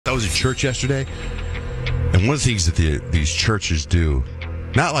I was at church yesterday, and one of the things that these churches do,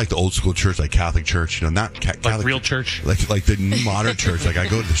 not like the old school church, like Catholic church, not Catholic, like real church, like the modern church. Like I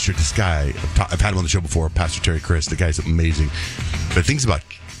go to this church. This guy, I've had him on the show before, Pastor Terry Chris. The guy's amazing. But things about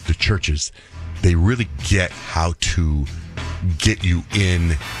the churches, they really get how to get you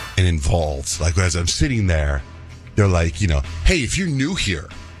in and involved. Like as I'm sitting there, they're like, hey, if you're new here,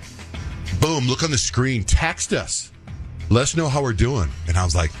 boom, look on the screen, text us, let us know how we're doing. And I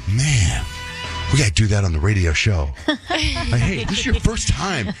was like, man, we got to do that on the radio show. Like, hey, this is your first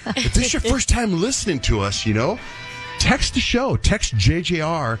time. If this is your first time listening to us, text the show. Text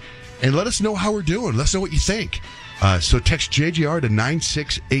JJR and let us know how we're doing. Let us know what you think. So text JJR to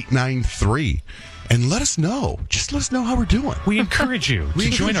 96893 and let us know. Just let us know how we're doing. We encourage you to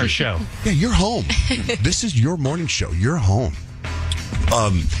join our show. Yeah, you're home. This is your morning show. You're home.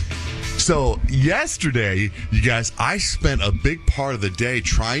 So yesterday, you guys, I spent a big part of the day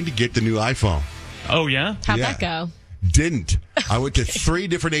trying to get the new iPhone. Oh, yeah? How'd that go? Didn't. I went to 3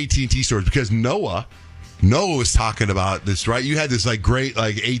 different AT&T stores because Noah was talking about this, right? You had this great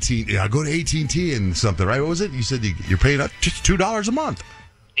AT&T. I go to AT&T and something, right? What was it? You said you're paying just $2 a month.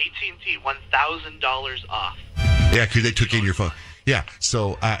 AT&T, $1,000 off. Yeah, because they took in your phone. Yeah.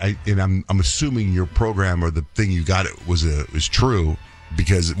 So I'm assuming your program or the thing you got it was true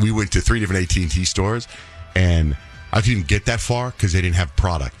because we went to 3 different AT&T stores and I didn't get that far because they didn't have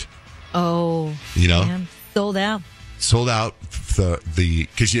product. Oh, man. Sold out. Sold out because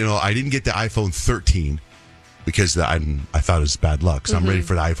I didn't get the iPhone 13 because I thought it was bad luck. So I'm ready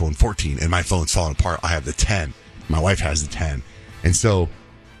for the iPhone 14 and my phone's falling apart. I have the 10. My wife has the 10, and so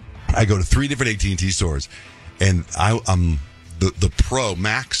I go to 3 different AT&T stores, and I'm the Pro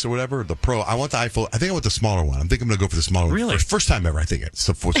Max or whatever. The Pro. I want the iPhone. I think I want the smaller one. I think I'm going to go for the smaller one. Really? First time ever. I think it.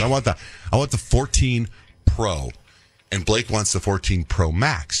 So I want the 14 Pro, and Blake wants the 14 Pro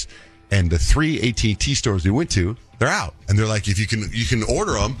Max. And the 3 AT&T stores we went to, they're out. And they're like, if you can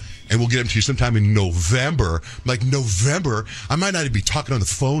order them, and we'll get them to you sometime in November. I'm like, November? I might not even be talking on the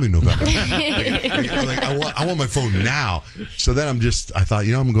phone in November. I want my phone now. So then I thought,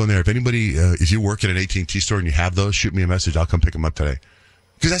 I'm going there. If anybody, if you work at an AT&T store and you have those, shoot me a message. I'll come pick them up today.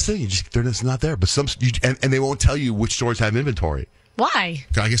 Because that's the thing, they're just not there. But and they won't tell you which stores have inventory. Why?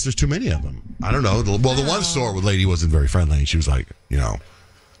 I guess there's too many of them. I don't know. The one store with lady wasn't very friendly. And she was like,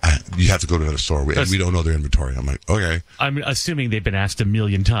 you have to go to another store. We don't know their inventory. I'm like, okay. I'm assuming they've been asked a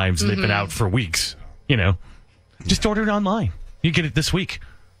million times and they've been out for weeks. Just order it online. You get it this week.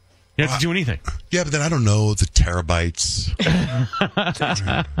 You don't have to do anything. Yeah, but then I don't know the terabytes.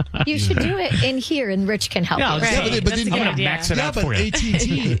 You should do it in here, and Rich can help you. Right. But then I'm going to max it out for you.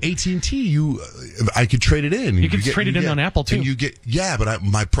 AT&T, I could trade it in. You can trade it in on Apple, too. And you get, but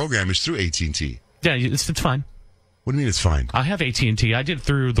my program is through AT&T. Yeah, it's fine. What do you mean it's fine? I have AT&T. I did it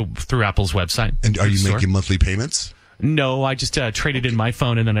through Apple's website. And are you making monthly payments? No, I just traded in my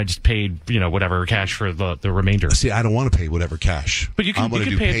phone and then I just paid, whatever cash for the remainder. See, I don't want to pay whatever cash. But you can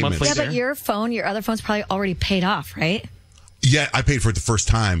pay it monthly. Yeah, but your other phone's probably already paid off, right? Yeah, I paid for it the first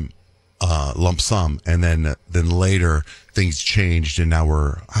time, lump sum, and then later things changed, and now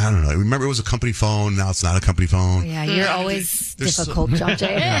I don't know. Remember, it was a company phone. Now it's not a company phone. Yeah, you're always difficult,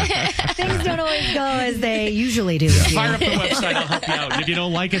 Johnjay. Things don't always go as they usually do. Yeah. Fire up the website. I'll help you out. And if you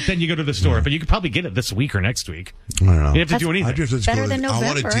don't like it, then you go to the store. But you could probably get it this week or next week. I don't know. You have to do anything. Better than November. I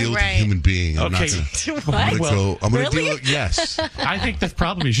want to deal with a human being. I'm okay. I'm going to deal with, yes. I think the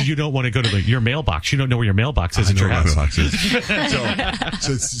problem is you don't want to go to your mailbox. You don't know where your mailbox is in your house.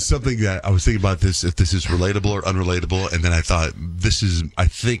 So it's something that I was thinking about this, if this is relatable or unrelatable, and then I thought, I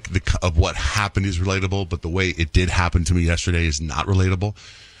think of what happened is relatable, but the way it did happen to me yesterday is not relatable.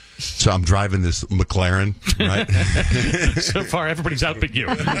 So I'm driving this McLaren, right? So far, everybody's out but you.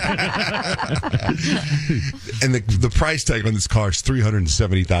 And the price tag on this car is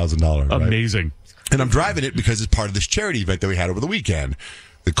 $370,000. Right? Amazing. And I'm driving it because it's part of this charity event that we had over the weekend.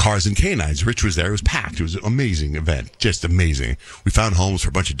 The Cars and Canines. Rich was there. It was packed. It was an amazing event. Just amazing. We found homes for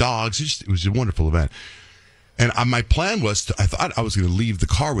a bunch of dogs. It was a wonderful event. And my plan was, I thought I was going to leave the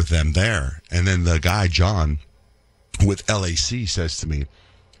car with them there. And then the guy, John, with LAC says to me,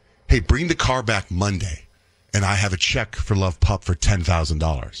 hey, bring the car back Monday. And I have a check for Love Pup for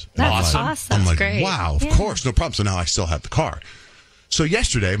 $10,000. That's awesome. I'm like, great. Wow, of course, no problem. So now I still have the car. So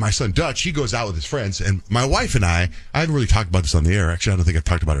yesterday, my son Dutch, he goes out with his friends. And my wife and I haven't really talked about this on the air. Actually, I don't think I've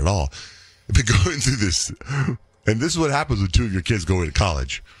talked about it at all. I've been going through this. And this is what happens when 2 of your kids go away to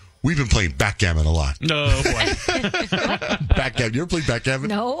college. We've been playing Backgammon a lot. No, boy. Backgammon. You ever played Backgammon?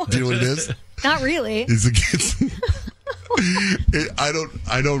 No. Do you know what it is? Not really.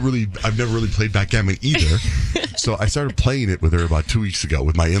 I've never really played backgammon either. So I started playing it with her about 2 weeks ago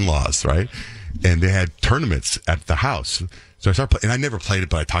with my in-laws, right? And they had tournaments at the house. So I started playing, and I never played it,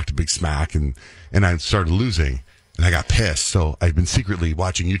 but I talked a big smack, and I started losing. And I got pissed, so I've been secretly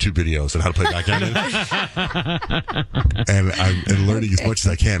watching YouTube videos on how to play backgammon, and I'm learning as much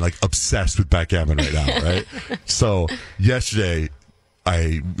as I can. Like obsessed with backgammon right now, right? So yesterday,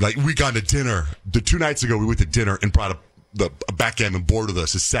 we got to dinner. 2 nights ago, we went to dinner and brought a backgammon board with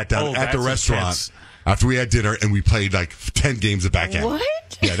us. And sat down at the restaurant intense. After we had dinner, and we played like 10 games of backgammon.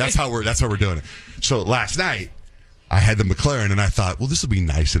 What? Yeah, that's how we're doing it. So last night, I had the McLaren, and I thought, well, this will be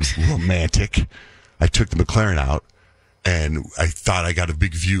nice and romantic. I took the McLaren out, and I thought I got a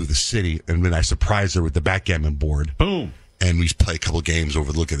big view of the city, and then I surprised her with the backgammon board. Boom. And we play a couple games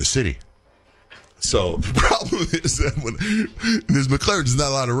overlooking the city. So the problem is that when this McLaren, there's not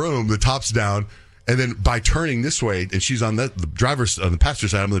a lot of room, the top's down, and then by turning this way, and she's on the passenger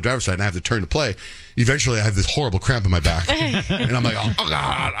side, I'm on the driver's side, and I have to turn to play. Eventually, I have this horrible cramp in my back, and I'm like, oh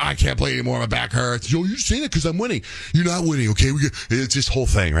God, I can't play anymore. My back hurts. Yo, you're saying it because I'm winning. You're not winning, okay? It's this whole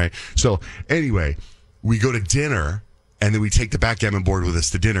thing, right? So anyway, we go to dinner, and then we take the backgammon board with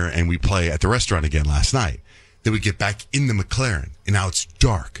us to dinner, and we play at the restaurant again last night. Then we get back in the McLaren, and now it's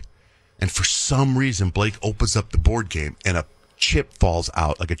dark. And for some reason, Blake opens up the board game, and a chip falls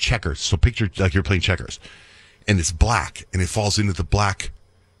out like a checkers. So picture like you're playing checkers. And it's black, and it falls into the black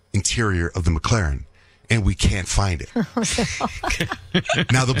interior of the McLaren, and we can't find it.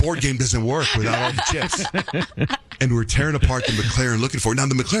 Now, the board game doesn't work without all the chips. And we're tearing apart the McLaren looking for it. Now,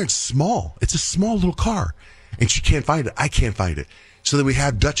 the McLaren's small. It's a small little car. And she can't find it. I can't find it. So then we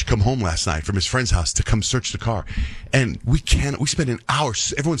had Dutch come home last night from his friend's house to come search the car. And we spent an hour,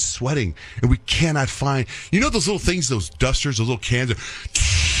 everyone's sweating, and we cannot find, those little things, those dusters, those little cans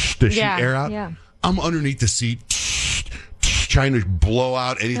that shoot air out? Yeah. I'm underneath the seat trying to blow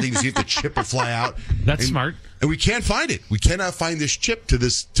out anything to see if the chip will fly out. That's smart. And we can't find it. We cannot find this chip to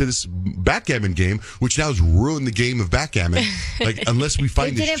this backgammon game, which now has ruined the game of backgammon. Like, unless we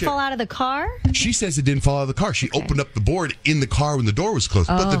find this chip. It didn't fall out of the car? She says it didn't fall out of the car. She opened up the board in the car when the door was closed.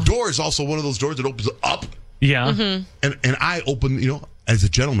 But the door is also one of those doors that opens up. Yeah. Mm-hmm. And I open, as a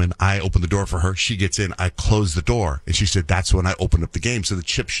gentleman, I open the door for her. She gets in. I close the door. And she said, that's when I opened up the game. So the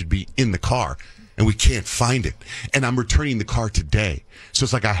chip should be in the car. And we can't find it. And I'm returning the car today. So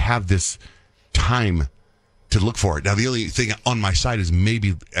it's like I have this time to look for it. Now, the only thing on my side is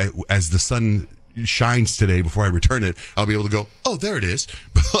maybe as the sun shines today before I return it, I'll be able to go, oh, there it is.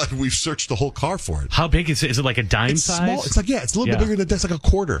 But we've searched the whole car for it. How big is it? Is it like a dime size? Small. It's like, it's a little bit bigger than that's like a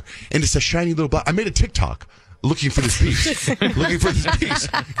quarter. And it's a shiny little black. I made a TikTok looking for this piece.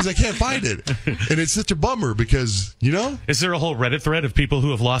 Because I can't find it. And it's such a bummer because, Is there a whole Reddit thread of people who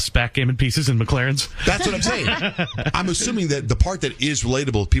have lost backgammon pieces in McLarens? That's what I'm saying. I'm assuming that the part that is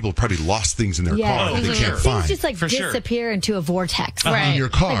relatable, people have probably lost things in their car that they can't find. Things just disappear into a vortex. In your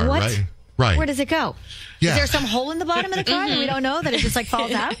car, like, what? right? Right. Where does it go? Yeah. Is there some hole in the bottom of the car that we don't know that it just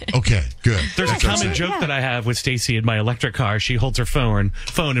falls out? Okay, good. There's a common joke that I have with Stacy in my electric car. She holds her phone,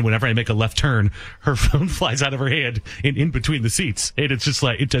 and whenever I make a left turn, her phone flies out of her hand in between the seats. And it's just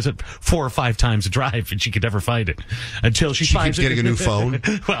like, it does it 4 or 5 times a drive, and she could never find it until she finds keeps getting a new phone.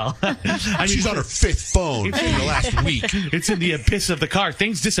 Well, she's on her 5th phone in the last week. It's in the abyss of the car.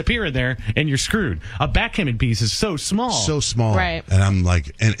 Things disappear in there, and you're screwed. A backgammon piece is so small. So small. Right. And I'm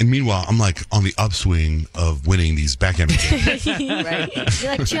like, and meanwhile, I'm like on the upswing of winning these backgammon games. Right.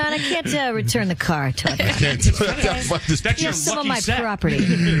 You're like, John, I can't return the car to it. I can't do it. That's your some of lucky my set. property.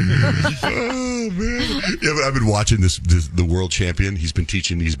 Oh, man. Yeah, but I've been watching the world champion. He's been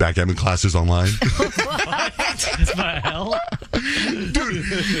teaching these backgammon classes online. What the hell? Dude,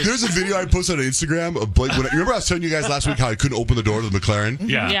 there's a video I posted on Instagram of Blake. Remember I was telling you guys last week how I couldn't open the door to the McLaren?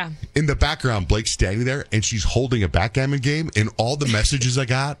 Yeah. In the background, Blake's standing there, and she's holding a backgammon game, and all the messages I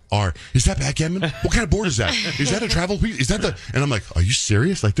got are, is that backgammon? What kind of board is that? Is that a travel piece? Is that the... And I'm like, are you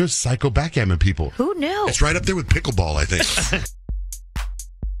serious? Like, there's psycho backgammon people. Who knew? It's right up there with pickleball, I think.